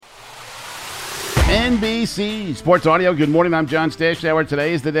NBC Sports Audio. Good morning. I'm John Stashauer.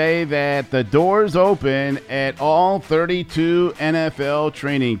 Today is the day that the doors open at all 32 NFL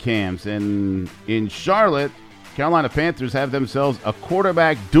training camps. And in Charlotte, Carolina Panthers have themselves a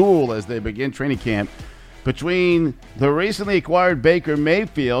quarterback duel as they begin training camp between the recently acquired Baker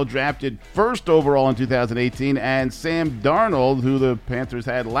Mayfield, drafted first overall in 2018, and Sam Darnold, who the Panthers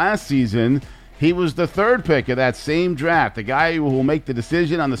had last season. He was the third pick of that same draft. The guy who will make the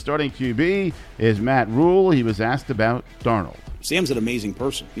decision on the starting QB is Matt Rule. He was asked about Darnold. Sam's an amazing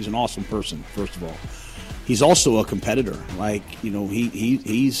person. He's an awesome person, first of all. He's also a competitor.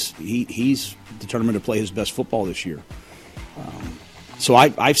 He's determined to play his best football this year. So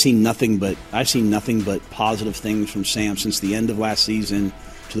I've seen nothing but positive things from Sam since the end of last season,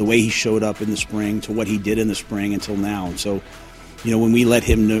 to the way he showed up in the spring, to what he did in the spring until now. And so, when we let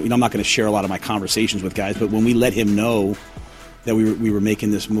him know, I'm not going to share a lot of my conversations with guys, but when we let him know that we were making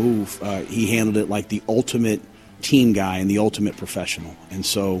this move, he handled it like the ultimate team guy and the ultimate professional. And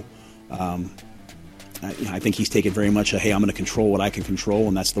so I think he's taken very much hey, I'm going to control what I can control,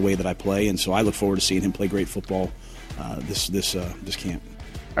 and that's the way that I play. And so I look forward to seeing him play great football this camp.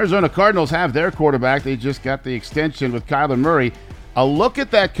 Arizona Cardinals have their quarterback. They just got the extension with Kyler Murray. A look at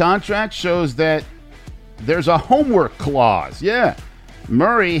that contract shows that there's a homework clause. Yeah.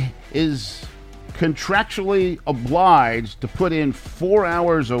 Murray is contractually obliged to put in 4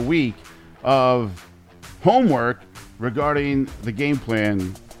 hours a week of homework regarding the game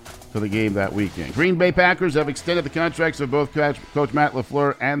plan for the game that weekend. Green Bay Packers have extended the contracts of both Coach Matt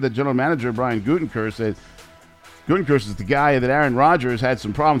LaFleur and the general manager, Brian Gutekunst. Gutekunst is the guy that Aaron Rodgers had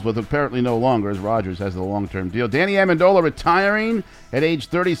some problems with, apparently no longer, as Rodgers has the long-term deal. Danny Amendola retiring at age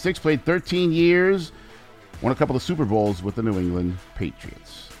 36, played 13 years. Won a couple of Super Bowls with the New England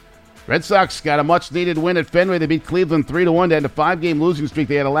Patriots. Red Sox got a much-needed win at Fenway. They beat Cleveland 3-1 to end a 5-game losing streak.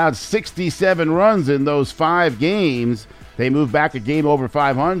 They had allowed 67 runs in those 5 games. They moved back a game over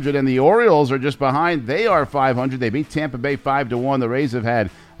 500, and the Orioles are just behind. They are 500. They beat Tampa Bay 5-1. The Rays have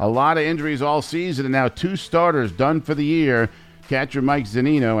had a lot of injuries all season, and now 2 starters done for the year, catcher Mike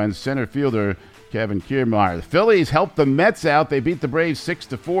Zunino and center fielder Kevin Kiermaier. The Phillies helped the Mets out. They beat the Braves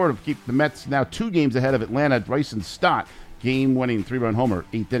 6-4 to keep the Mets now 2 games ahead of Atlanta. Bryson Stott, game-winning 3-run homer,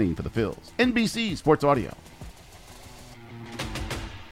 8th inning for the Phils. NBC Sports Audio.